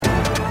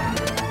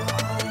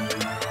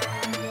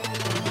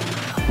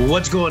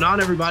What's going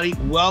on, everybody?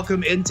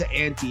 Welcome into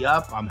Ante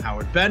Up. I'm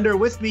Howard Bender.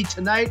 With me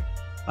tonight,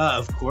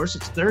 of course,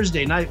 it's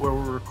Thursday night where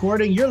we're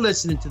recording. You're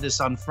listening to this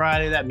on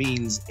Friday. That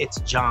means it's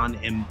John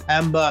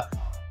Impemba.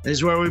 This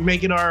is where we're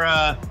making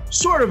our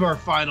sort of our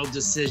final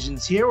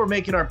decisions here. We're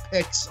making our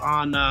picks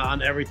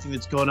on everything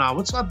that's going on.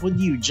 What's up with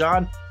you,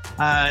 John?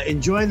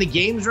 Enjoying the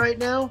games right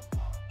now?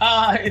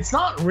 It's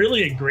not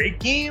really a great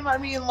game. I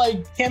mean,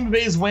 like, Tampa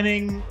Bay's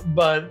winning,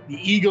 but the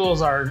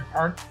Eagles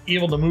aren't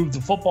able to move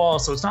the football,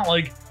 so it's not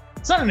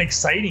an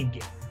exciting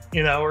game.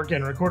 You know, we're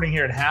getting recording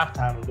here at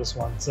halftime of this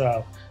one,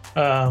 so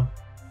I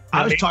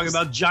was talking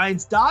about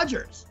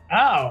Giants-Dodgers.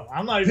 Oh,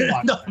 I'm not even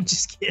watching. No, I'm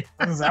just kidding.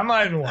 I'm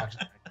not even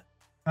watching.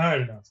 I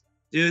don't even know.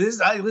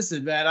 Dude,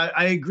 listen, man.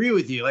 I agree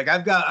with you. Like,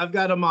 I've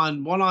got them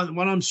on one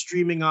I'm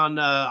streaming on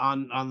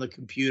the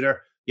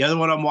computer. The other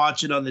one I'm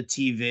watching on the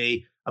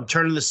TV. I'm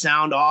turning the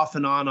sound off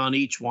and on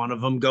each one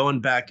of them,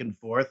 going back and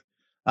forth.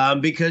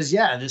 Because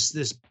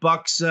this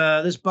Bucks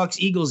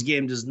Eagles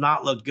game does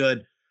not look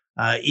good.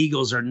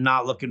 Eagles are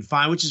not looking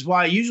fine, which is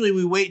why usually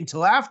we wait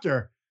until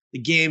after the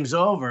game's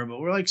over. But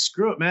we're like,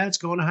 screw it, man. It's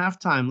going to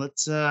halftime.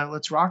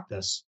 Let's rock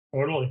this.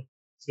 Totally.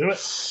 Let's do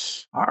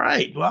it. All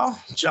right. Well,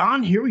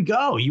 John, here we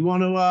go. You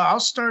want to? I'll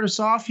start us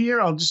off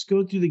here. I'll just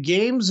go through the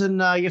games,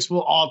 and I guess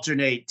we'll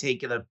alternate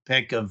taking a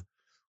pick of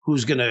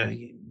who's going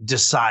to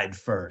decide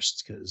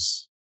first,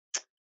 because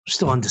I'm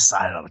still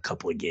undecided on a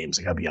couple of games.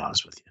 I got to be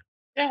honest with you.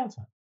 Yeah, that's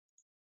fine.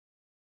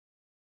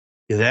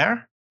 You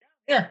there?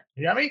 Yeah.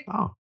 You got me?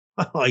 Oh,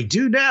 I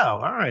do now.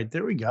 All right.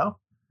 There we go.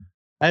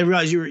 I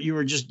realized you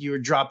were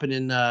dropping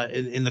in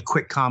the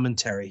quick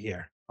commentary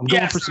here. I'm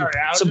going for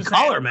some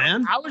color,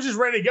 man. I was just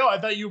ready to go.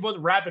 I thought you were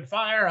both rapid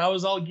fire. I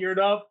was all geared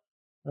up.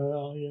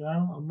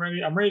 I'm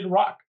ready. I'm ready to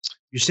rock.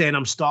 You're saying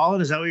I'm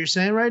stalling? Is that what you're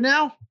saying right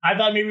now? I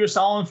thought maybe you were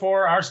stalling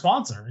for our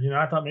sponsor.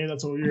 I thought maybe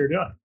that's what we were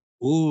doing.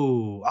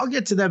 Ooh, I'll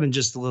get to them in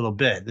just a little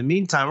bit. In the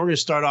meantime, we're going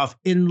to start off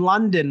in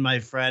London, my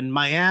friend.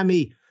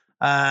 Miami,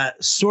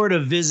 sort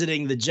of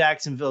visiting the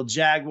Jacksonville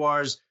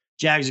Jaguars.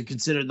 Jags are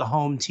considered the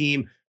home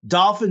team.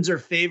 Dolphins are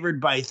favored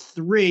by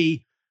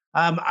 3.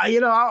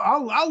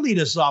 I'll lead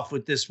us off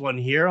with this one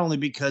here, only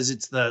because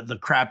it's the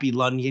crappy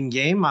London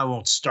game. I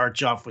won't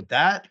start you off with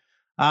that.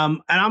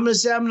 And I'm going to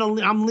say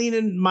I'm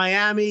leaning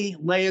Miami,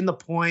 laying the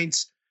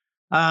points.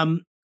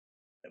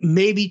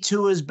 Maybe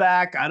Tua's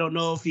back. I don't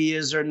know if he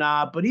is or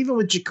not. But even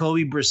with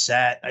Jacoby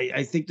Brissett,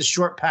 I think the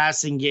short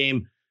passing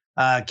game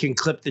can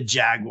clip the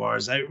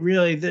Jaguars.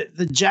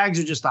 The Jags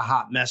are just a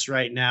hot mess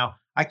right now.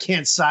 I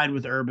can't side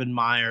with Urban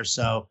Meyer,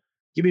 so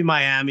give me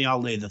Miami. I'll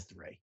lay the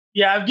 3.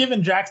 Yeah, I've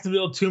given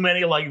Jacksonville too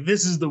many,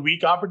 this is the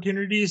week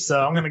opportunities,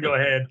 so I'm going to go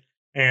ahead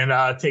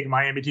and take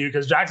Miami too,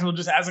 because Jacksonville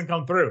just hasn't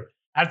come through.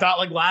 I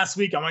thought last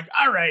week, I'm like,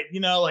 all right,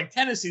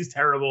 Tennessee's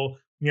terrible.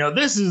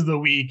 This is the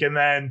week. And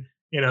then,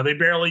 they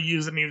barely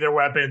use any of their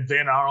weapons.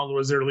 Dan Arnold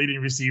was their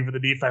leading receiver. The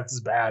defense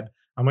is bad.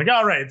 I'm like,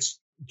 all right, it's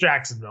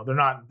Jacksonville. They're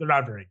not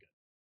very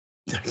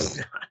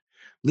good.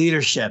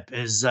 Leadership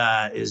is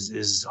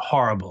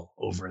horrible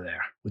over there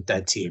with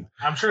that team.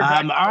 I'm sure all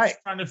right.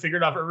 Trying to figure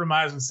it out. Urban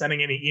Meyer's been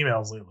sending any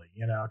emails lately,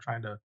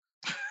 trying to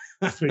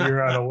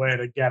figure out a way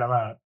to get them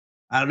out.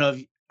 I don't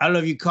know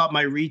if you caught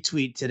my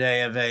retweet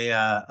today of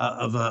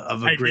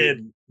a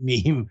great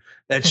meme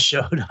that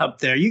showed up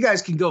there. You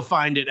guys can go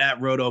find it at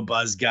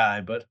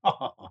RotoBuzzGuy, but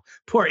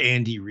poor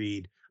Andy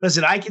Reid.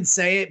 Listen, I can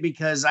say it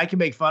because I can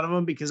make fun of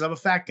him because I'm a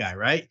fat guy,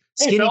 right?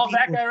 Hey,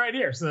 fat guy right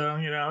here. So,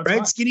 right?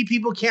 Fine. Skinny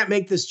people can't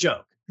make this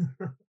joke. You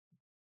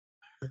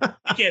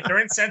can't. They're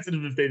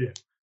insensitive if they do.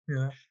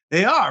 Yeah.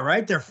 They are,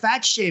 right? They're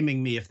fat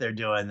shaming me if they're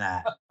doing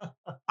that.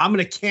 I'm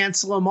going to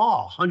cancel them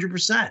all,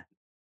 100%.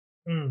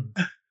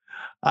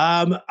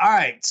 All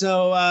right.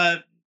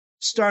 So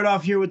start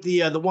off here with the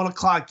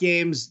 1:00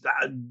 games.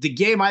 The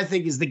game I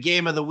think is the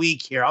game of the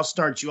week here. I'll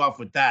start you off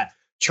with that.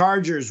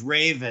 Chargers,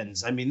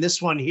 Ravens. I mean,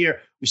 this one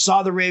here, we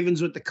saw the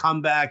Ravens with the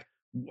comeback.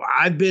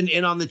 I've been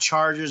in on the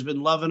Chargers,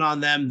 been loving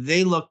on them.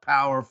 They look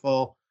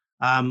powerful.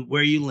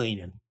 Where are you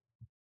leaning?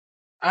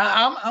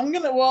 I'm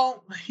going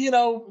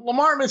to,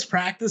 Lamar missed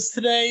practice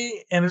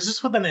today, and it's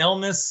just with an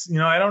illness.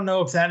 I don't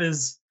know if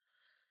that's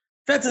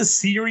as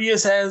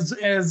serious as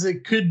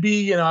it could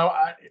be.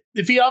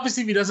 If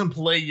he doesn't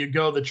play, you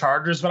go the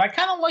Chargers, but I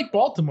kind of like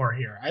Baltimore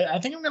here. I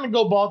think I'm going to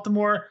go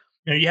Baltimore.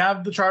 You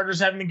have the Chargers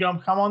having to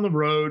come on the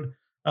road.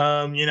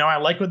 I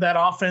like with that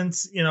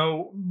offense,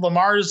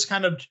 Lamar's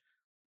kind of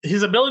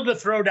his ability to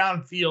throw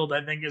downfield,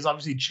 I think, has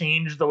obviously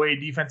changed the way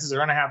defenses are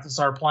going to have to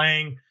start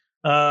playing.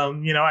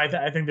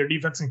 I think their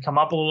defense can come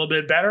up a little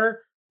bit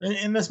better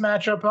in this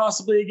matchup,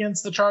 possibly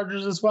against the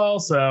Chargers as well.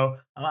 So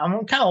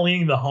I'm kind of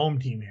leaning the home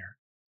team here.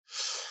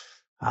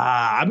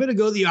 I'm going to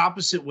go the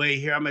opposite way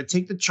here. I'm going to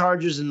take the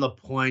Chargers in the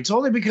points,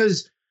 only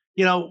because,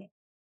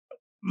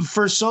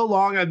 for so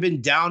long I've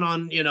been down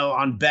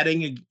on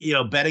betting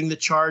the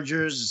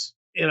Chargers,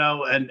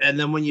 and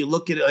then when you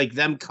look at it, like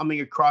them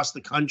coming across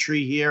the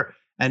country here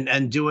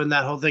and doing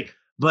that whole thing.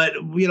 But,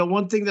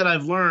 one thing that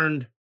I've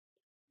learned,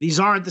 these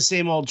aren't the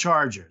same old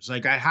Chargers.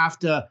 Like I have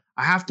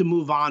to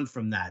move on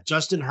from that.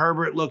 Justin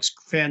Herbert looks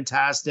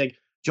fantastic.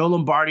 Joe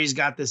Lombardi's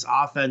got this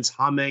offense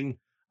humming.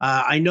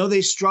 I know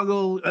they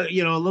struggle, a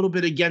little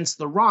bit against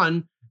the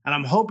run, and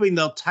I'm hoping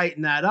they'll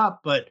tighten that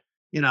up. But,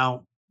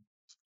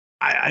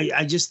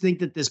 I just think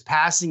that this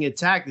passing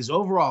attack, this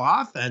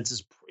overall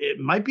offense it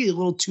might be a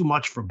little too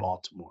much for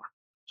Baltimore.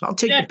 So I'll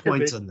take the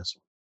points on this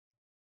one.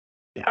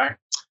 Yeah. All right.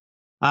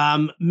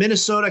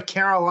 Minnesota,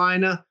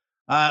 Carolina.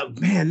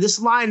 Man, this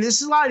line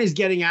is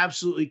getting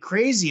absolutely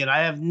crazy, and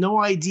I have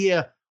no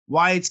idea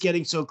why it's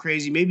getting so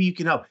crazy. Maybe you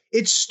can help.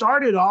 It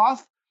started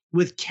off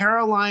with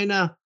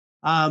Carolina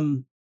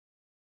 -1,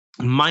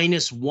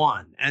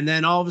 and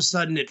then all of a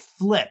sudden it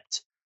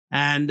flipped,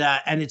 and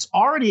it's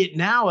already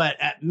now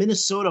at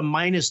Minnesota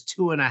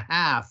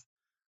 -2.5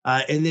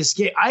 in this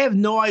game. I have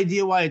no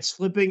idea why it's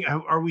flipping.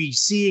 Are we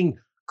seeing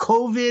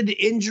COVID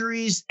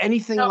injuries,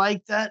 anything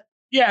like that?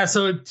 Yeah,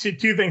 so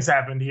two things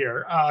happened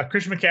here.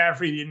 Christian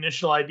McCaffrey, the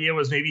initial idea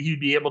was maybe he'd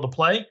be able to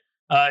play,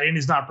 and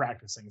he's not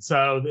practicing.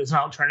 So it's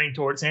not trending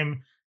towards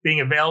him being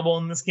available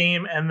in this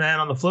game. And then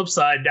on the flip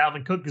side,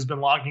 Dalvin Cook has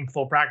been logging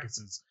full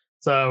practices.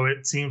 So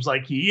it seems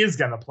like he is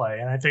going to play.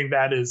 And I think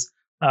that is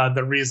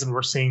the reason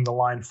we're seeing the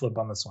line flip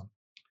on this one.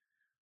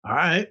 All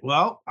right.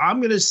 Well, I'm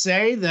going to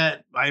say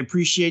that I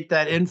appreciate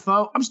that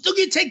info. I'm still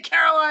going to take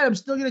Carolina. I'm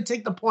still going to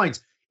take the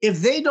points. If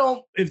they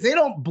don't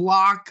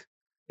block,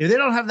 if they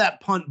don't have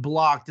that punt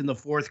blocked in the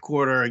fourth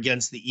quarter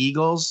against the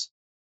Eagles,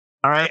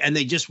 all right, and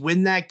they just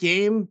win that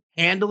game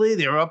handily,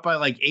 they were up by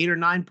like 8 or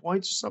 9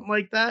 points or something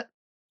like that.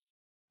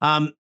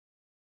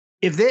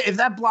 If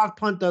that block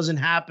punt doesn't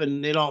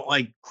happen, they don't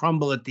like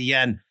crumble at the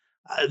end.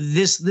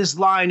 This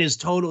line is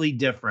totally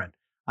different.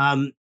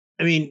 I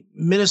mean,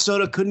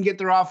 Minnesota couldn't get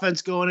their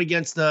offense going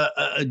against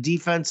a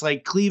defense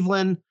like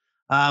Cleveland.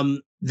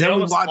 Then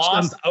we watched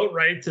lost them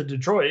outright to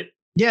Detroit.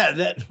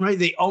 Yeah, right.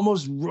 They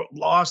almost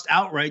lost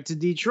outright to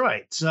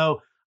Detroit.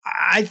 So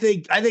I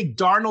think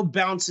Darnold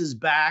bounces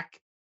back,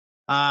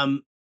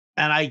 and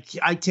I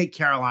take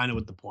Carolina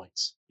with the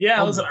points.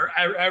 Yeah, listen,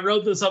 I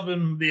wrote this up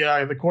in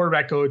the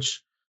quarterback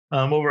coach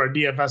over at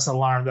DFS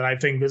Alarm that I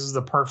think this is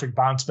the perfect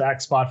bounce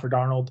back spot for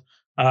Darnold.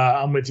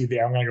 I'm with you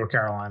there. I'm going to go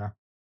Carolina.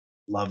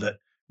 Love it.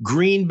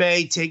 Green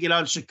Bay taking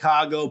on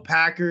Chicago.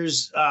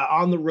 Packers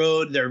on the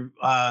road. They're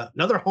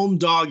another home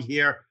dog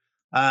here.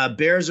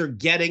 Bears are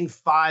getting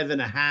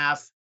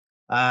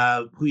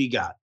 5.5. Who you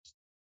got?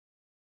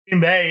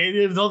 Green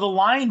Bay. Though the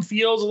line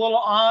feels a little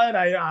odd,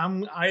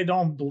 I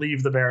don't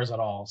believe the Bears at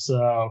all.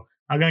 So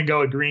I'm going to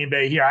go with Green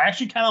Bay here. I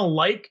actually kind of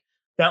like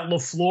that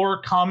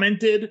LaFleur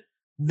commented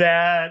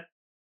that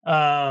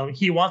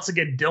he wants to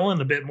get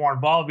Dillon a bit more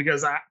involved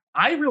because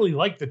I really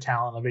like the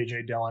talent of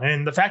A.J. Dillon.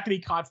 And the fact that he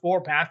caught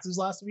 4 passes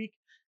last week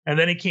and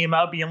then he came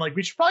out being like,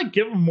 we should probably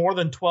give him more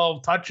than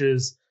 12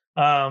 touches.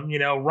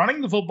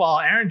 Running the football,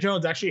 Aaron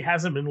Jones actually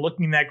hasn't been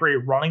looking that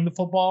great running the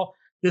football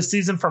this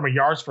season from a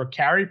yards per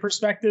carry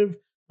perspective.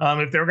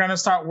 If they're going to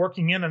start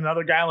working in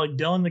another guy like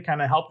Dillon to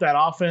kind of help that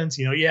offense,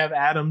 you have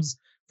Adams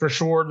for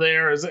sure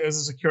there as a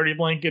security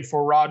blanket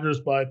for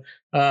Rodgers, but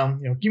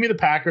give me the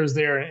Packers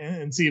there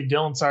and see if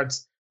Dillon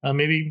starts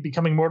maybe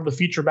becoming more of the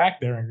feature back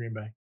there in Green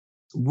Bay.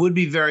 Would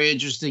be very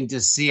interesting to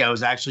see. I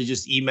was actually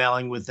just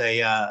emailing with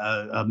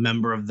a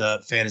member of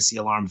the Fantasy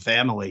Alarm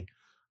family,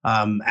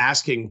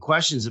 asking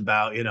questions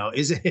about,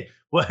 is it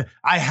what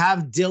I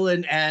have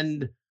Dillon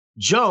and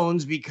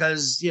Jones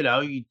because,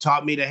 you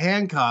taught me to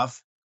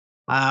handcuff.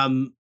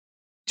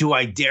 Do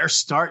I dare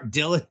start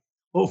Dillon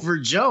over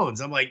Jones?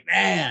 I'm like,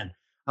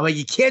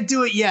 you can't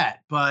do it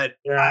yet, but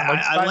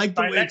I like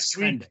the way it's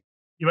trending.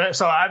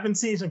 So I've been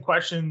seeing some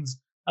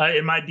questions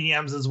in my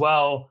DMs as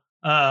well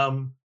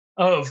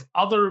of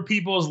other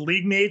people's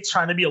league mates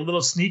trying to be a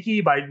little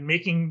sneaky by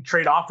making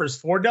trade offers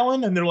for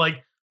Dillon. And they're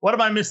like, what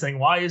am I missing?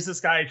 Why is this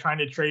guy trying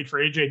to trade for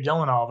A.J.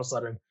 Dillon all of a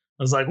sudden?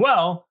 I was like,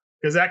 well,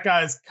 because that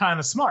guy's kind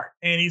of smart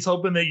and he's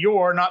hoping that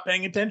you're not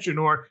paying attention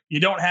or you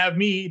don't have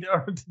me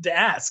to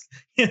ask.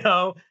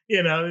 The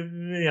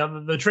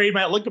trade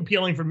might look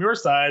appealing from your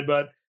side,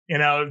 but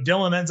if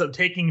Dillon ends up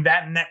taking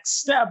that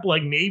next step,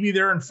 like maybe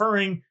they're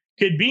inferring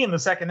could be in the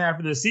second half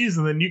of the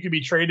season, then you could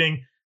be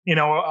trading,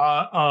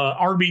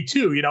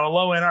 RB2, a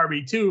low end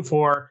RB2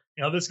 for,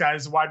 this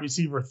guy's wide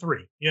receiver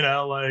 3,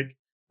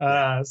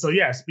 so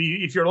yes,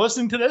 if you're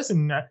listening to this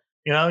and,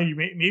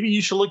 maybe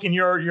you should look in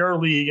your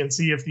league and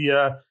see if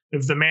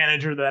the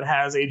manager that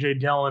has A.J.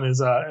 Dillon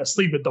is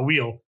asleep at the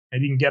wheel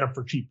and you can get him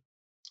for cheap.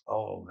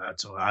 Oh,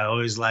 that's what I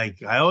always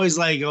like. I always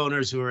like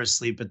owners who are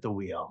asleep at the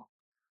wheel,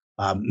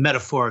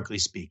 metaphorically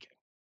speaking.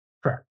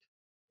 Correct.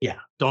 Yeah,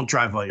 don't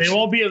drive while you're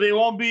asleep. They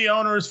won't be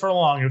owners for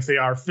long if they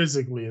are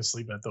physically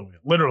asleep at the wheel.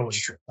 Literally.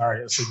 True.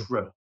 Sorry,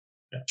 true.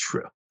 Yeah.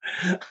 True.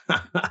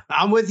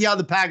 I'm with you on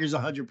the Packers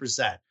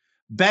 100%.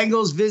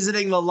 Bengals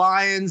visiting the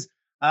Lions.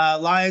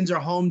 Lions are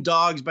home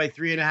dogs by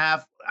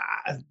 3.5.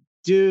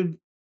 Dude,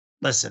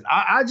 listen,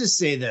 I just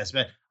say this,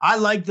 man. I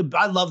love the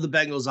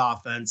Bengals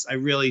offense. I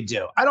really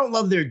do. I don't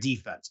love their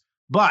defense,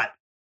 but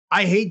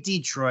I hate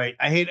Detroit.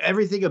 I hate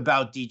everything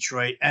about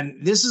Detroit. And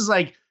this is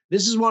like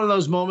this is one of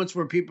those moments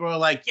where people are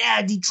like,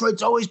 yeah,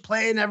 Detroit's always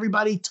playing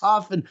everybody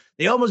tough and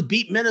they almost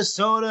beat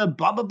Minnesota,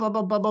 blah, blah, blah,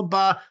 blah, blah, blah,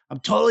 blah. I'm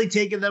totally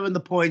taking them in the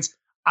points.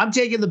 I'm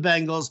taking the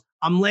Bengals.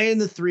 I'm laying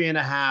the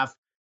 3.5.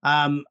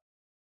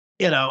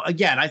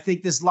 Again, I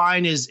think this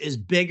line is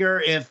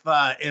bigger if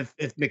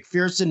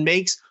McPherson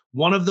makes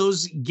one of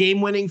those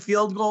game-winning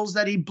field goals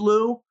that he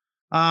blew.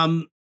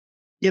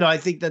 I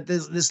think that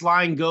this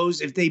line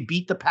goes, if they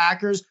beat the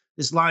Packers,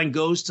 this line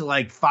goes to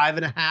like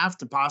 5.5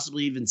 to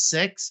possibly even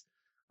 6.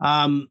 So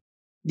I'm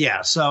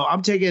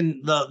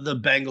taking the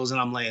Bengals and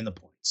I'm laying the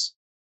points.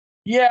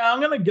 Yeah, I'm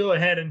going to go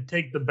ahead and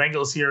take the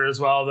Bengals here as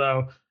well,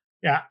 though.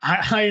 Yeah,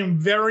 I am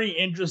very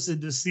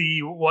interested to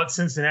see what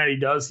Cincinnati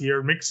does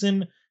here.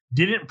 Mixon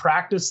didn't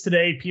practice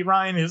today. P.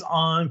 Ryan is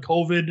on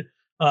COVID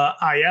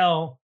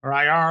IL or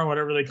IR,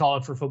 whatever they call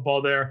it for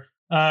football there.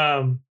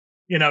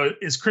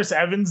 Is Chris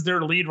Evans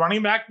their lead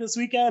running back this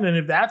weekend? And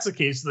if that's the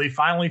case, they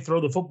finally throw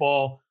the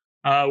football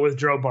with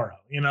Joe Burrow.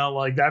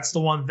 That's the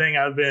one thing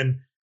I've been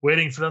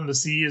waiting for them to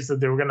see, is that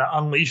they were going to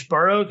unleash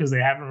Burrow, because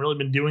they haven't really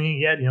been doing it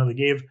yet. They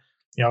gave,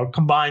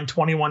 combined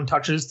 21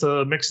 touches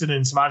to Mixon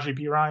and Samaje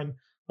Perine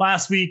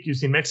last week. You've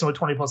seen Mixon with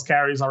 20 plus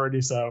carries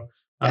already. So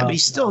yeah, but he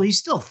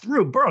still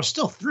threw. Burrow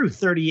still threw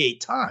 38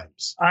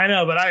 times. I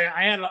know, but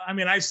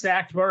I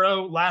stacked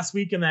Burrow last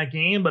week in that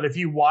game. But if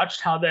you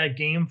watched how that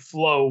game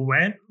flow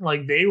went,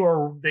 like they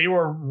were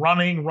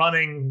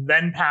running,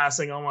 then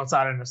passing almost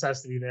out of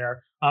necessity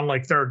there on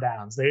like third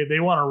downs. They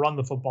want to run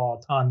the football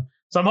a ton.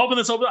 So I'm hoping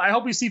I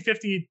hope we see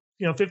 50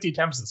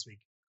 attempts this week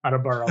out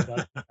of Burrow.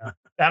 But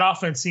that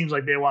offense seems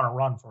like they want to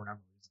run for whatever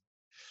reason.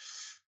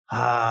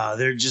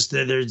 They're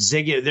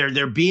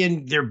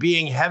zigging. They're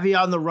being heavy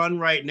on the run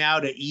right now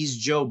to ease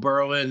Joe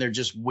Burrow in. They're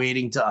just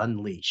waiting to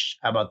unleash.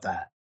 How about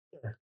that?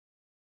 Sure.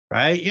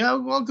 Right?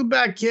 Welcome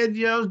back, kid.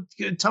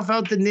 Tough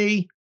out the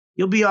knee.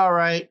 You'll be all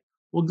right.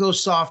 We'll go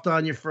soft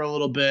on you for a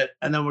little bit,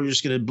 and then we're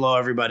just going to blow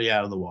everybody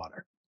out of the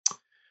water.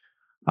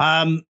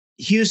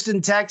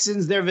 Houston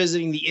Texans, they're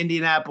visiting the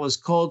Indianapolis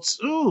Colts.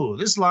 Ooh,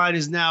 this line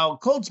is now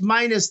Colts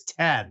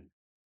 -10.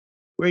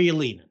 Where are you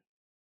leaning?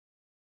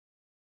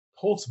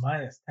 Colts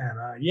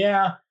 -10.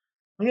 Yeah,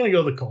 I'm going to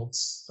go the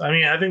Colts. I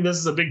mean, I think this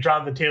is a big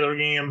Jonathan Taylor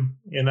game.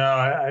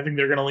 I think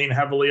they're going to lean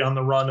heavily on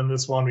the run in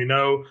this one. We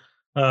know,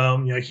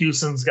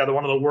 Houston's got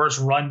one of the worst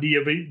run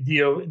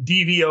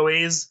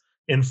DVOAs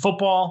in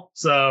football.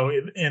 So,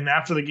 and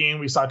after the game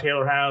we saw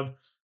Taylor have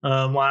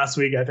last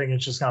week, I think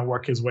it's just going to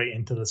work his way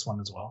into this one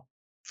as well.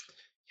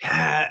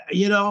 Yeah,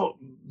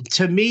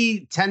 to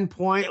me, 10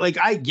 point,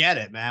 I get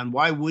it, man.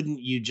 Why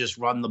wouldn't you just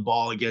run the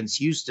ball against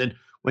Houston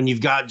when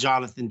you've got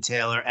Jonathan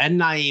Taylor and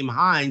Nyheim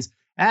Hines?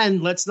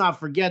 And let's not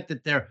forget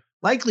that they're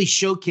likely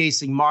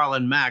showcasing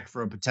Marlon Mack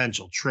for a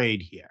potential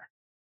trade here,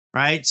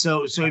 right?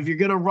 So if you're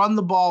going to run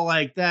the ball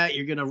like that,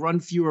 you're going to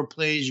run fewer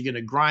plays, you're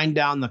going to grind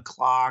down the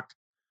clock.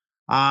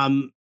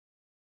 To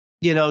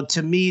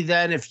me,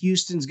 then, if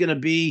Houston's going to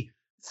be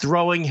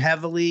throwing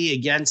heavily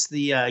against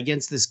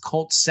this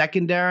Colts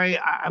secondary,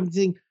 I'm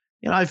thinking,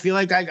 I feel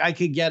like I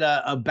could get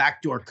a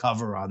backdoor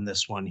cover on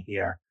this one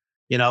here.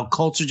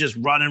 Colts are just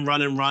running.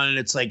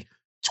 It's like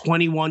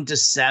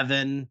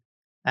 21-7,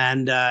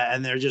 and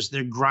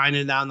they're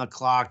grinding down the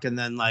clock, and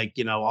then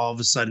all of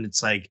a sudden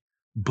it's like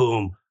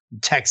boom,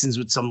 Texans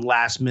with some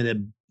last minute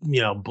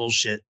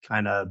bullshit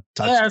kind of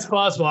touchdown. Yeah, it's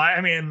possible.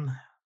 I mean,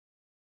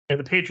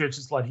 the Patriots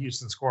just let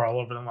Houston score all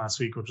over them last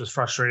week, which is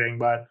frustrating.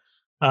 But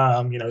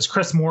is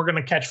Chris Moore going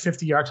to catch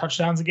 50-yard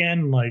touchdowns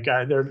again?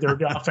 Their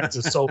offense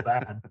is so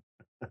bad.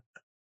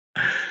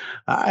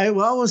 All right,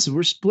 well, listen,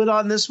 we're split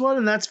on this one,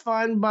 and that's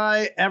fine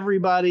by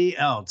everybody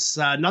else.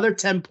 Another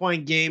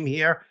 10-point game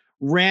here.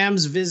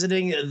 Rams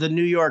visiting the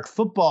New York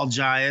Football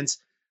Giants.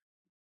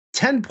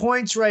 10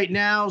 points right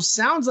now.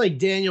 Sounds like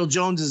Daniel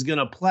Jones is going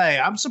to play.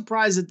 I'm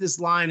surprised that this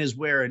line is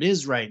where it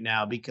is right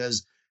now,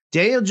 because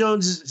Daniel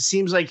Jones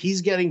seems like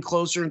he's getting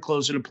closer and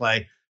closer to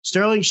play.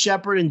 Sterling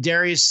Shepard and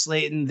Darius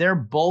Slayton, they're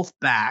both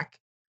back,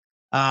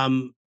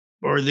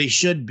 or they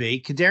should be.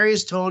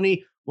 Kadarius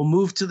Toney will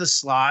move to the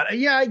slot.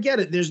 Yeah, I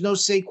get it. There's no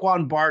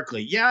Saquon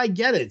Barkley. Yeah, I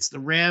get it. It's the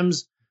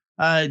Rams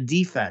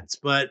defense.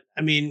 But,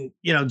 I mean,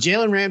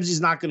 Jalen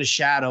Ramsey's not going to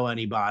shadow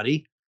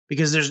anybody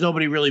because there's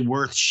nobody really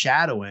worth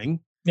shadowing.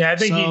 Yeah, I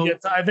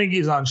think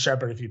he's on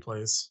Shepard if he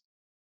plays.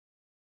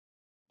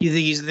 You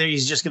think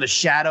he's just going to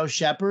shadow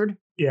Shepard?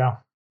 Yeah,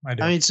 I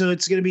do. I mean, so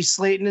it's going to be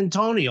Slayton and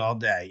Toney all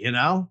day,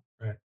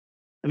 Right.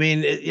 I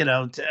mean,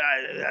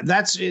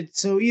 that's it.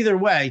 So either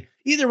way,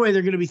 they're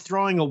going to be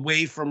throwing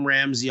away from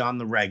Ramsey on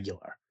the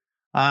regular.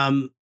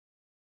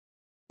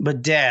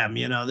 But damn,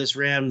 this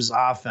Rams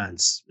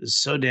offense is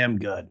so damn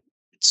good.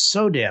 It's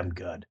so damn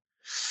good.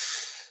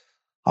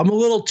 I'm a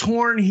little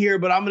torn here,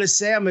 but I'm going to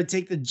say I'm going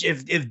to take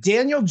if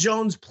Daniel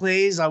Jones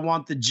plays, I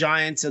want the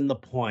Giants and the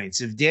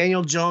points. If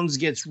Daniel Jones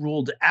gets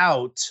ruled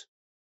out,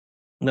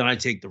 then I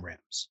take the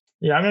Rams.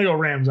 Yeah, I'm going to go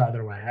Rams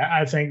either way.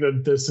 I think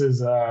that this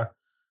is a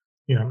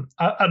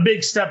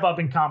big step up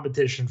in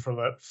competition for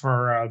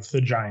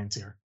the Giants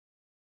here.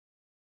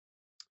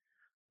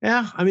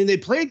 Yeah, I mean they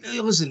played.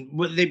 Listen,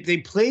 they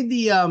played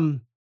the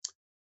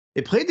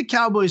They played the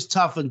Cowboys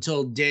tough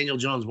until Daniel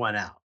Jones went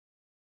out.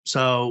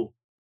 So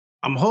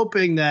I'm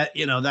hoping that,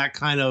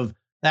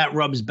 that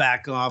rubs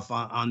back off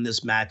on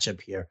this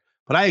matchup here.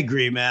 But I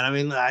agree, man. I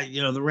mean,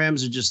 the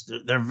Rams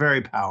are they're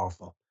very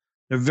powerful.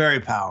 They're very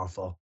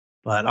powerful.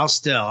 But I'll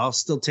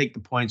still take the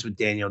points with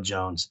Daniel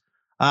Jones.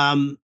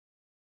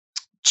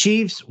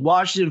 Chiefs,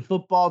 Washington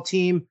football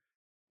team.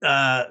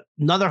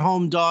 Another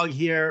home dog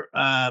here,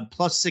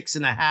 plus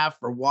 6.5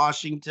 for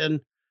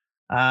Washington.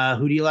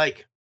 Who do you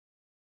like?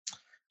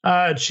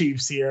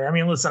 Chiefs here. I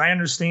mean, listen, I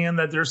understand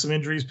that there's some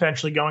injuries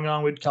potentially going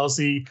on with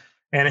Kelsey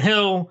and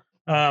Hill.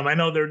 I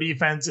know their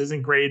defense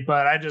isn't great,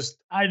 but I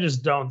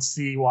just don't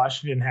see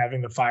Washington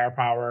having the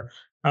firepower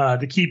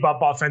to keep up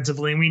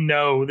offensively. And we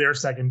know their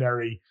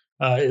secondary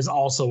is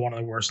also one of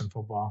the worst in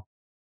football.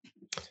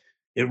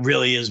 It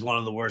really is one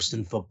of the worst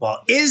in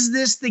football. Is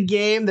this the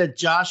game that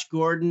Josh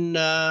Gordon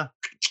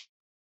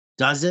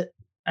does it?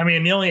 I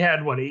mean, he only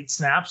had 8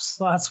 snaps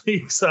last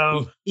week.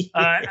 So,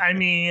 I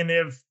mean,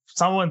 if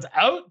someone's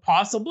out,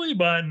 possibly,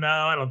 but no,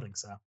 I don't think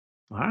so.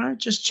 All right,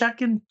 just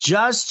checking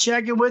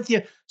with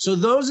you. So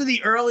those are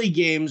the early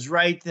games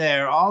right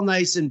there, all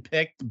nice and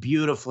picked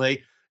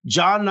beautifully.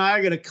 John and I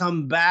are going to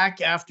come back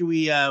after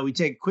we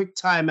take a quick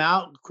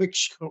timeout, quick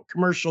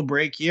commercial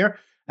break here,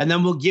 and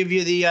then we'll give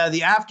you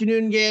the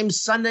afternoon games,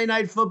 Sunday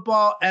Night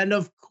Football, and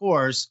of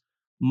course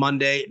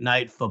Monday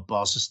Night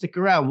Football. So stick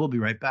around. We'll be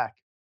right back.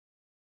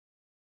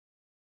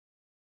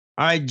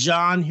 All right,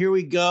 John, here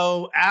we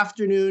go.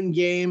 Afternoon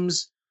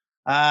games.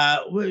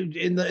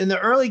 In the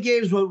early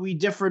games, what we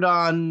differed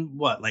on,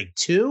 like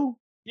 2?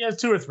 Yeah,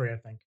 2 or 3, I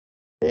think.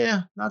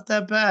 Yeah, not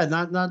that bad.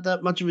 Not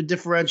that much of a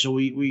differential.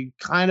 We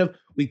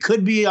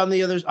could be on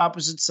the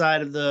opposite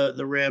side of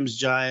the Rams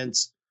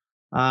Giants,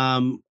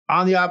 on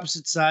the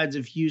opposite sides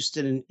of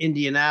Houston and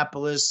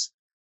Indianapolis,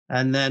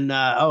 and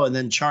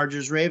then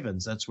Chargers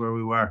Ravens. That's where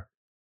we were.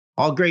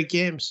 All great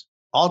games,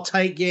 all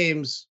tight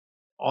games,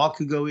 all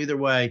could go either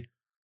way.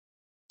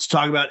 Let's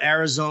talk about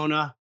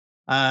Arizona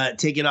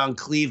taking on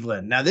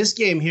Cleveland. Now, this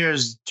game here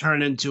has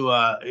turned into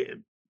a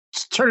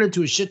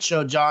shit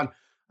show, John.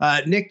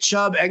 Nick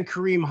Chubb and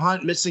Kareem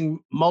Hunt missing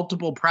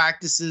multiple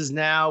practices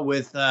now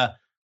with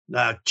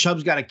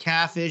Chubb's got a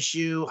calf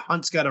issue.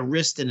 Hunt's got a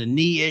wrist and a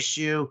knee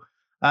issue.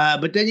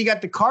 But then you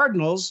got the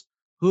Cardinals,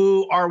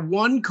 who are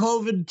one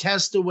COVID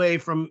test away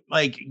from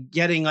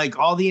getting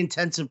all the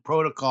intensive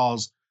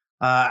protocols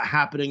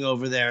happening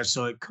over there.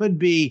 So it could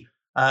be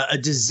a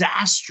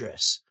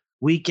disastrous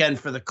weekend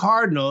for the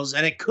Cardinals,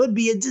 and it could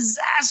be a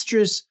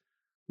disastrous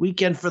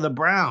weekend for the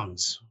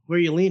Browns. Where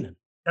are you leaning?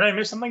 Did I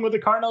miss something with the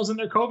Cardinals and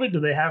their COVID? Do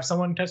they have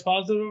someone test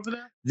positive over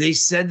there? They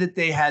said that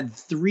they had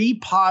 3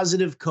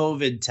 positive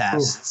COVID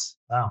tests.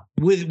 Oof. Wow.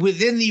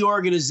 Within the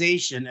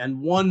organization,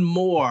 and one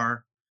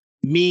more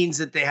means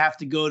that they have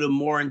to go to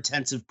more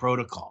intensive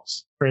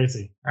protocols.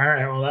 Crazy. All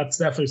right. Well, that's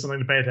definitely something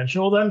to pay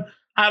attention. Well, then,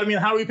 how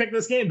do we pick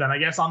this game then? I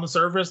guess on the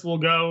surface, we'll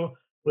go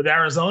with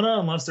Arizona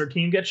unless their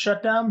team gets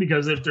shut down,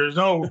 because if there's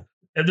no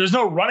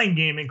running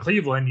game in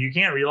Cleveland, you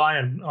can't rely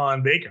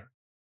on Baker.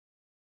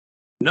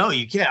 No,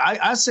 you can't.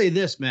 I say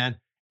this, man.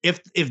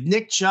 If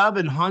Nick Chubb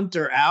and Hunt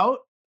are out,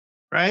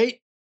 right,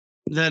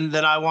 then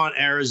I want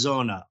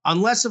Arizona.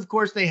 Unless, of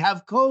course, they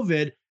have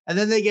COVID and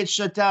then they get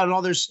shut down and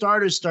all their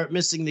starters start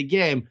missing the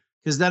game,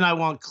 because then I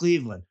want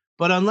Cleveland.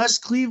 But unless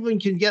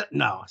Cleveland can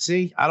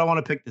I don't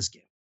want to pick this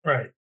game.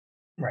 Right.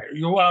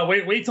 You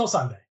wait till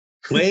Sunday.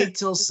 Wait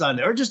till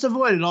Sunday, or just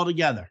avoid it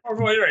altogether.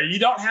 Right. You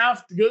don't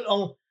have to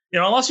go.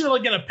 Unless you're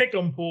in a pick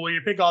 'em pool,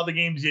 you pick all the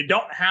games. You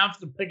don't have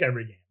to pick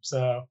every game.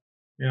 So,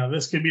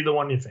 this could be the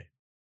one you think.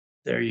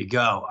 There you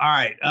go. All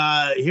right.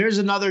 Here's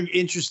another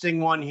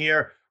interesting one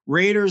here.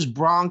 Raiders,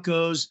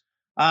 Broncos.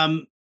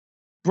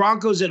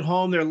 Broncos at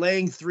home. They're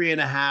laying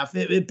 3.5.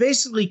 It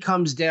basically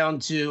comes down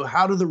to,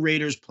 how do the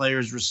Raiders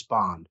players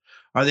respond?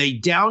 Are they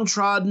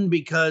downtrodden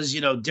because,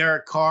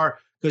 Derek Carr,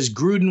 because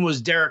Gruden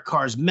was Derek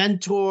Carr's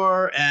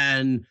mentor,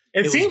 and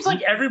it seems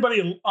like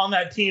everybody on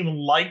that team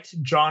liked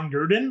John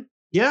Gruden.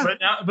 Yeah.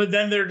 But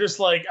then they're just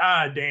like,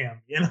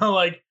 damn,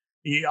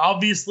 he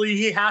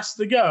has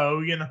to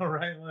go,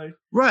 right?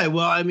 Right.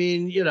 Well, I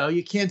mean,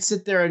 you can't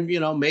sit there and,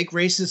 make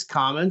racist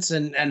comments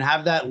and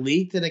have that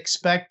leaked and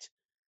expect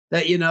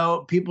that,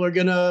 people are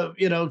going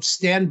to,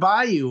 stand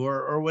by you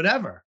or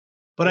whatever.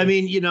 But I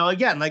mean,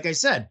 again, like I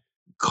said,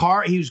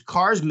 he was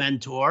Carr's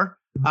mentor.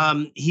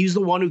 He's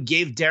the one who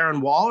gave Darren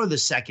Waller the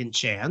second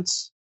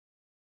chance.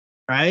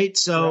 Right.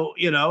 So,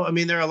 there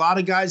are a lot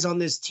of guys on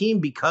this team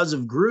because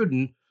of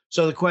Gruden.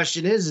 So the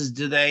question is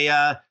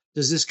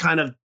does this kind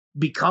of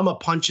become a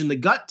punch in the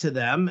gut to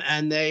them,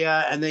 and they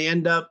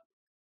end up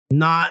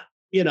not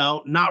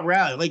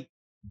rallying?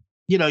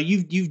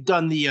 You've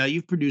done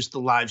you've produced the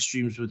live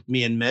streams with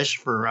me and Mish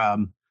for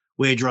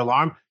Wager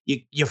Alarm.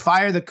 You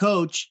fire the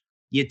coach,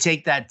 you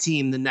take that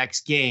team the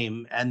next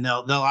game, and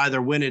they'll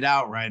either win it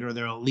outright or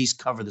they'll at least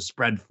cover the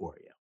spread for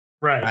you.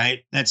 Right.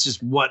 Right. That's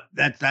just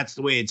that's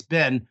the way it's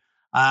been.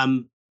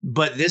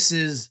 But this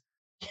is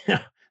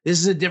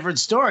a different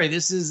story.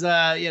 This is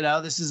a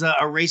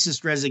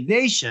racist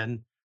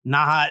resignation,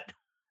 not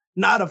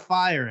a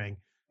firing.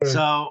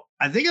 So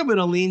I think I'm going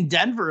to lean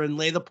Denver and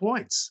lay the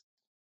points.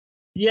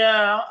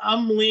 Yeah,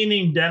 I'm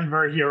leaning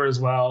Denver here as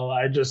well.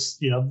 I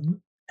just,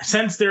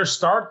 since their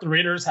start, the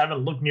Raiders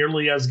haven't looked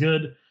nearly as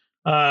good.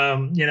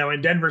 And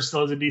Denver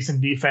still has a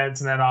decent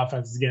defense, and that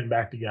offense is getting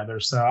back together.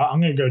 So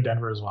I'm going to go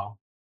Denver as well.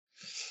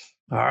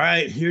 All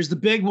right, here's the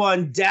big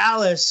one.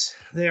 Dallas,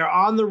 they are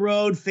on the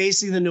road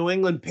facing the New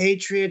England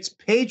Patriots.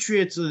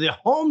 Patriots are the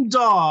home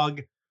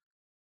dog.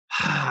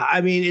 I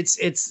mean,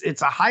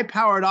 it's a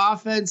high-powered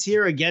offense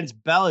here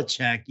against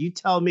Belichick. You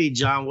tell me,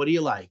 John, what do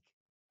you like?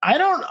 I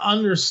don't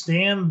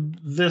understand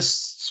this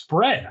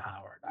spread,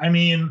 Howard. I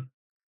mean,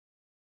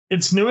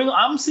 it's New England.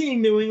 I'm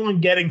seeing New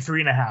England getting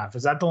 3.5.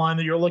 Is that the line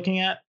that you're looking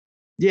at?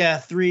 Yeah,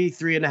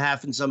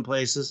 3.5 in some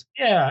places.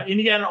 Yeah, and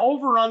you got an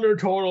over/under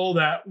total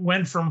that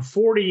went from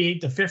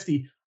 48 to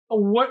 50.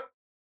 What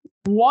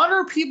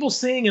are people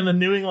seeing in the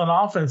New England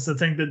offense to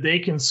think that they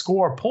can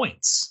score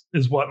points?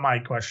 Is what my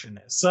question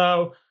is.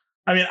 So,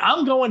 I mean,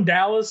 I'm going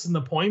Dallas in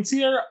the points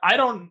here. I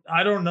don't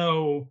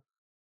know.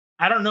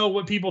 I don't know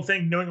what people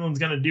think New England's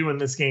going to do in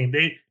this game.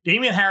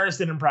 Damian Harris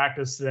didn't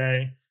practice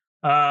today.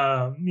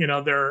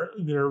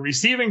 Their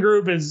receiving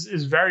group is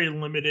very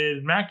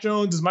limited. Mac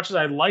Jones, as much as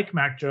I like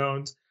Mac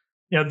Jones,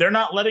 they're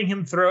not letting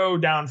him throw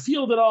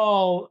downfield at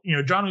all.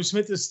 Jonnu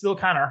Smith is still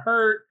kind of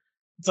hurt.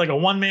 It's like a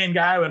one-man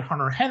guy with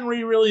Hunter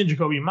Henry, really, and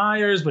Jacoby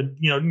Myers. But,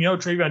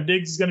 Trayvon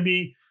Diggs is going to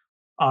be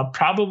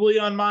probably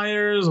on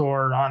Myers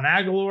or on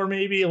Aguilar,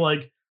 maybe.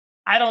 Like,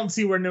 I don't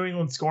see where New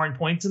England's scoring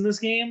points in this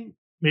game.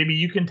 Maybe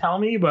you can tell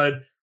me, but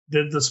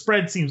the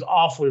spread seems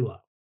awfully low.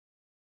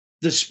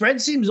 The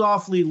spread seems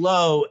awfully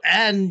low,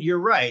 and you're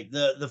right.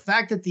 The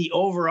fact that the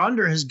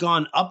over-under has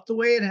gone up the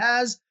way it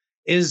has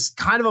is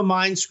kind of a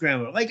mind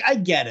scrambler. Like, I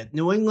get it.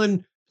 New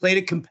England played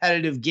a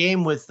competitive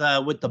game with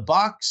the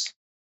Bucs,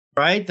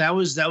 right? That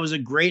was a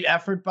great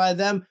effort by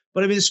them.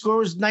 But I mean, the score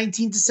was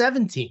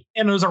 19-17,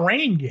 and it was a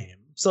rain game.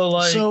 So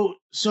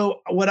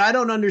what I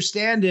don't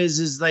understand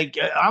is like,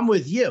 I'm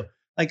with you.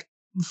 Like,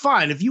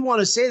 fine, if you want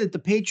to say that the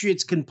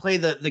Patriots can play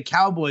the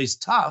Cowboys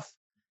tough,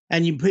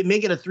 and you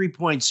make it a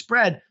 3-point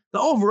spread, the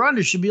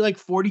over-under should be like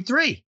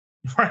 43.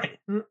 Right.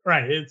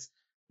 It's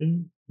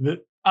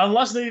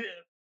unless they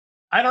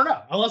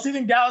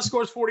think Dallas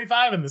scores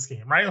 45 in this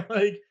game, right?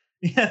 Like,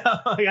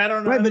 I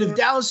don't know. Right, but if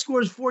Dallas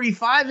scores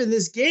 45 in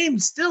this game,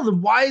 still,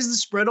 then why is the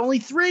spread only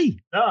 3?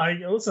 No, I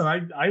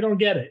don't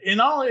get it.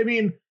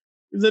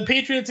 The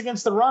Patriots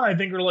against the run, I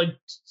think, are like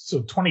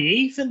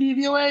 28th in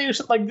DVOA or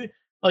something.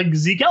 Like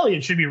Zeke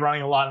Elliott should be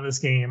running a lot in this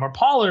game, or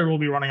Pollard will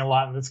be running a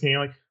lot in this game.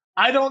 Like,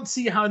 I don't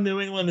see how New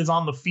England is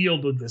on the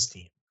field with this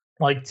team.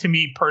 Like, to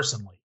me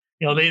personally,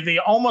 they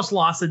almost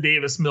lost to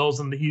Davis Mills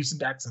and the Houston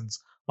Texans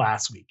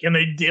last week, and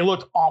they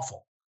looked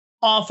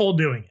awful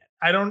doing it.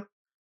 I don't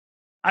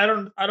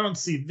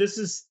see, this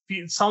is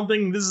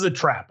something. This is a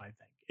trap. I think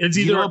it's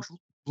either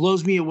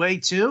blows me away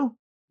too.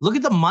 Look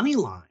at the money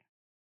line.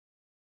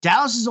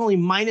 Dallas is only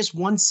minus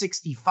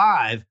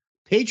 165.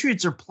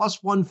 Patriots are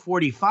plus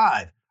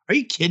 145. Are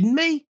you kidding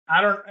me?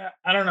 I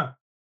don't know.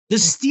 The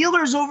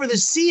Steelers over the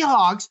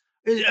Seahawks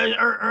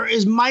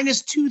is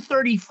minus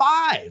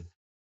 235.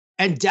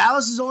 And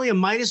Dallas is only a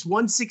minus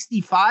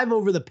 165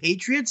 over the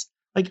Patriots.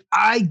 Like,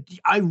 I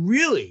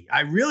really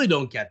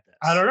don't get this.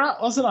 I don't know.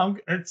 Listen,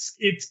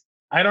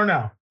 I don't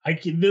know.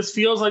 This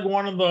feels like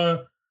one of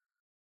the,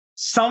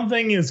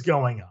 something is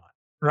going on,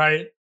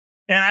 right?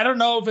 And I don't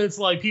know if it's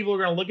like people are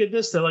going to look at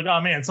this, they're like,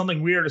 oh man,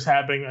 something weird is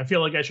happening. I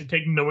feel like I should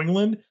take New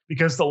England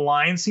because the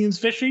line seems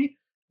fishy,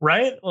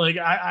 right? Like,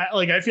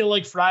 I feel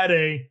like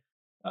Friday,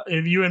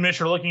 if you and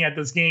Mitch are looking at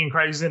this game,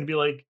 Craig's going to be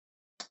like,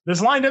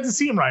 this line doesn't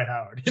seem right,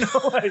 Howard.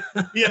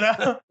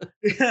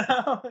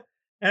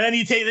 And then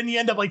you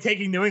end up like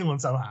taking New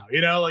England somehow.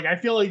 Like, I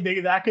feel like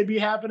that could be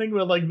happening.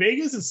 But like,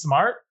 Vegas is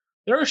smart.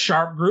 They're a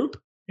sharp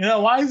group.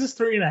 Why is this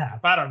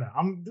 3.5? I don't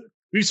know.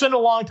 We've spent a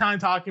long time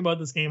talking about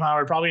this game,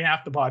 Howard. Probably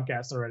half the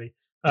podcast already.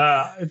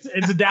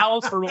 It's a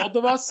Dallas for both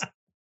of us.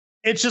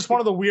 It's just one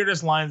of the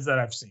weirdest lines that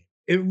I've seen.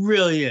 It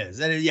really is,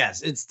 and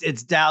yes,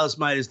 it's Dallas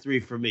minus 3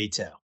 for me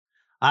too.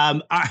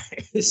 All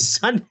right,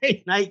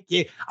 Sunday night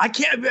game. I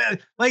can't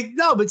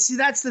no, but see,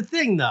 that's the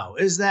thing though,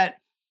 is that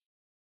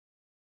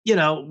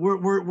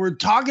we're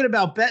talking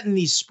about betting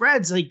these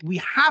spreads. Like, we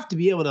have to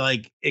be able to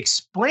like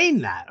explain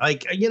that.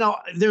 Like,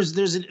 there's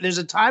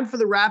a time for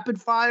the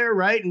rapid fire,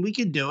 right? And we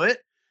can do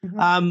it.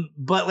 Mm-hmm.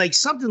 But like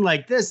something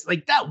like this,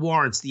 like that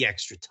warrants the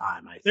extra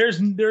time. I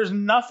think. There's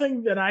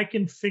nothing that I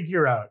can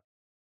figure out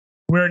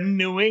where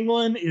New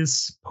England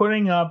is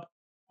putting up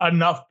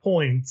enough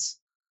points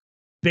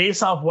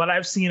based off what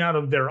I've seen out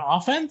of their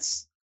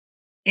offense,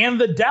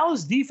 and the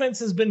Dallas defense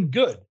has been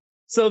good.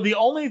 So the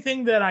only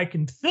thing that I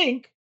can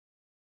think,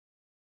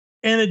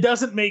 and it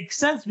doesn't make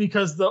sense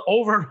because the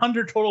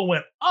over/under total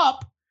went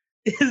up,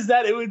 is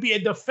that it would be a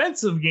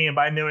defensive game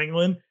by New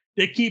England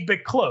to keep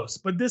it close.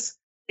 But this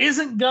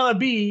isn't going to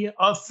be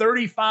a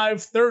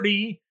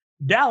 35-30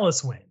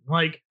 Dallas win.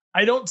 Like,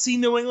 I don't see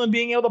New England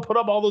being able to put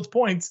up all those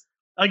points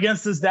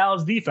against this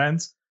Dallas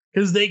defense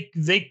because they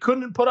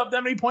couldn't put up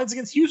that many points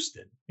against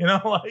Houston.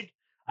 Like,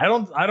 I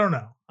don't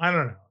know.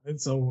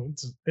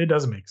 It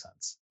doesn't make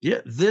sense.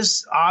 Yeah,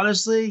 this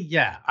honestly,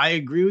 yeah, I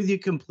agree with you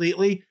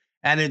completely.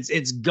 And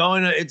it's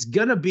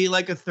gonna be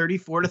like a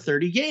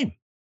 34-30 game.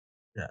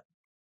 Yeah.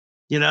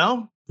 You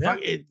know? Yeah.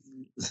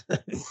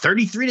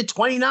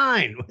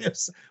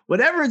 33-29.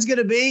 Whatever it's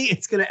gonna be,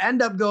 it's gonna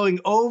end up going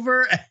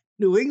over.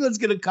 New England's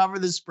gonna cover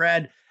the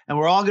spread, and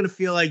we're all gonna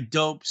feel like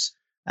dopes.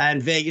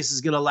 And Vegas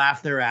is gonna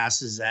laugh their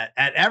asses at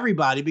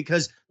everybody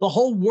because the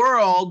whole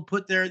world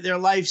put their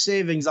life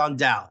savings on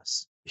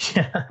Dallas.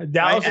 Yeah,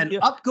 Dallas, right? And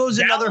up goes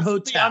another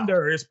hotel. The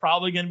under is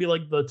probably going to be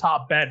like the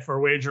top bet for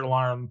Wager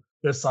Alarm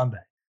this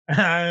Sunday.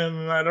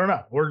 And I don't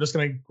know. We're just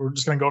gonna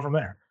go from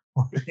there.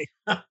 All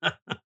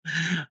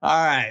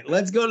right,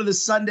 let's go to the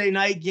Sunday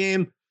night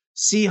game.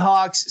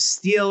 Seahawks,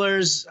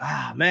 Steelers.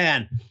 Ah,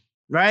 man,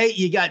 right?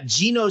 You got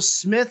Geno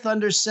Smith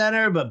under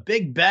center, but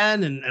Big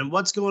Ben and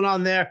what's going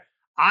on there?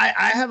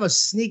 I have a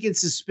sneaking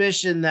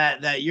suspicion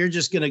that you're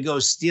just gonna go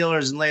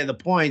Steelers and lay the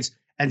points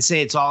and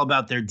say it's all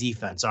about their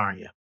defense, aren't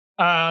you?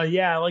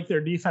 Yeah, I like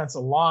their defense a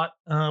lot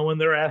when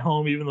they're at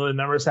home, even though the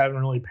numbers haven't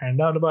really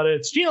panned out about it.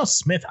 It's Geno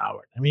Smith,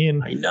 Howard. I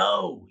mean, I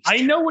know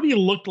what he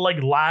looked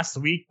like last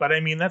week, but I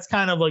mean, that's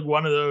kind of like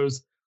one of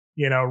those,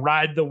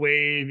 ride the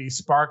wave. He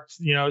sparked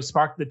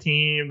the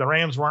team. The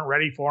Rams weren't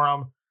ready for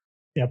him.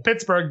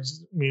 Pittsburgh,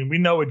 I mean, we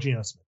know what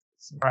Geno Smith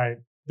is, right?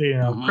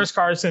 Chris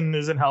Carson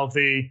isn't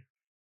healthy.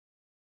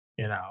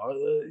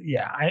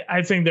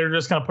 I think they're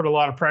just going to put a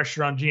lot of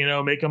pressure on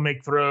Geno, make him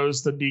make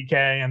throws to DK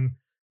and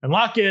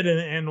lock it,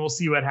 and we'll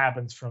see what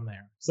happens from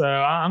there. So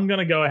I'm going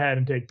to go ahead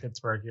and take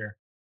Pittsburgh here.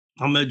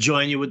 I'm going to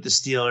join you with the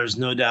Steelers,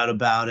 no doubt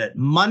about it.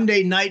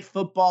 Monday Night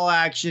Football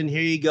action.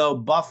 Here you go.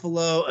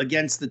 Buffalo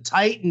against the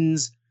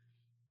Titans.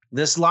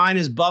 This line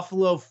is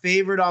Buffalo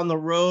favored on the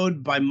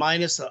road by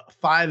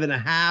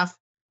 -5.5.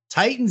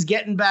 Titans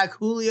getting back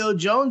Julio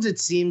Jones, it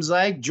seems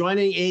like,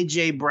 joining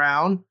A.J.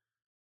 Brown,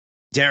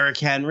 Derrick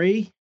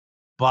Henry.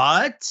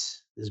 But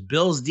this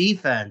Bills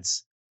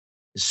defense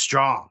is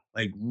strong,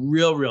 like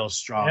real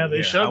strong. Yeah,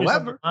 they showed me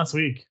something last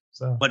week.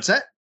 So what's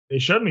that? They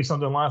showed me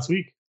something last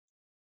week.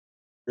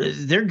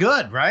 They're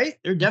good, right?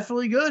 They're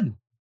definitely good.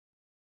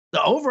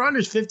 The over-under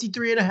is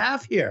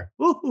 53.5 here.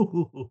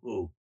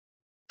 Ooh.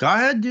 Go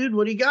ahead, dude.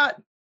 What do you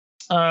got?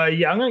 I'm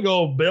gonna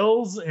go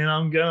Bills, and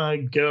I'm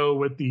gonna go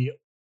with the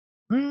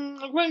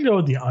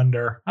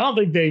under. I don't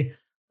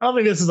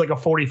think this is like a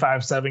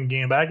 45-7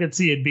 game, but I could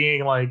see it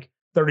being like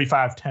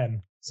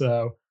 35-10.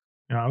 So,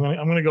 I'm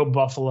gonna go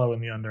Buffalo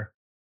in the under.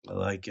 I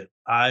like it.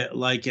 I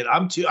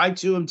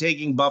too am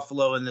taking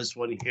Buffalo in this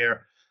one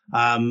here.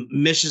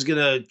 Mish is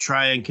gonna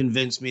try and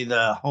convince me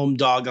the home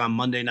dog on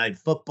Monday Night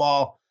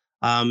Football.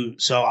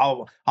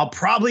 So I'll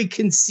probably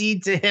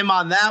concede to him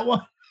on that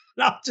one.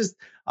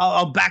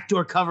 I'll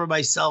backdoor cover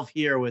myself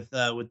here with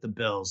the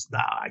Bills. No,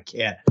 I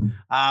can't.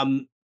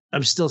 I'm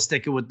still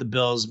sticking with the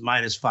Bills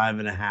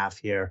 -5.5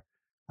 here.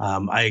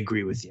 I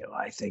agree with you.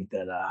 I think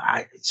that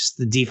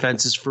the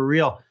defense is for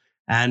real,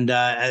 and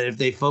if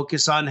they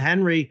focus on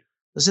Henry.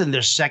 Listen,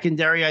 their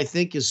secondary, I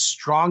think, is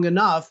strong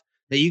enough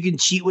that you can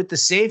cheat with the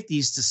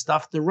safeties to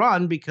stuff the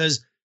run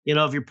because,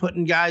 if you're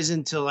putting guys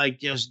into like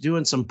just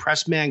doing some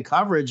press man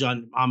coverage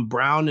on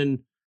Brown and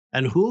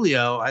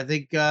Julio, I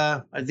think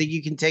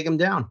you can take them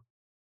down.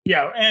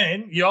 Yeah,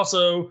 and you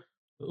also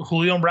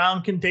Julio and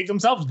Brown can take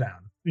themselves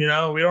down. We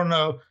don't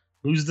know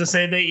who's to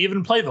say they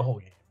even play the whole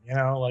game.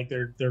 Like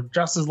they're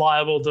just as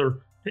liable to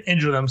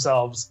injure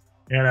themselves,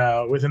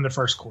 within the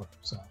first quarter.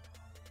 So.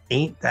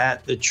 Ain't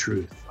that the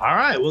truth? All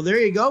right. Well, there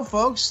you go,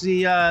 folks.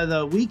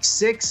 The week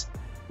 6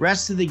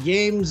 rest of the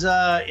games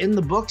in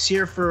the books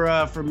here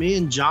for me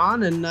and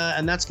John. And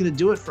that's going to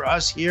do it for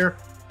us here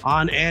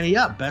on Ante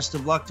Up. Best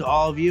of luck to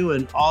all of you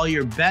and all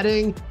your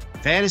betting,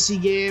 fantasy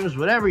games,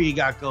 whatever you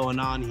got going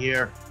on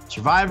here.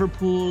 Survivor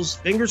pools,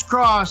 fingers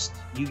crossed.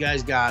 You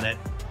guys got it.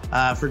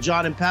 For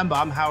John and Pemba,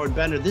 I'm Howard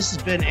Bender. This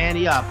has been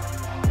Ante Up.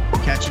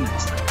 We'll catch you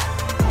next time.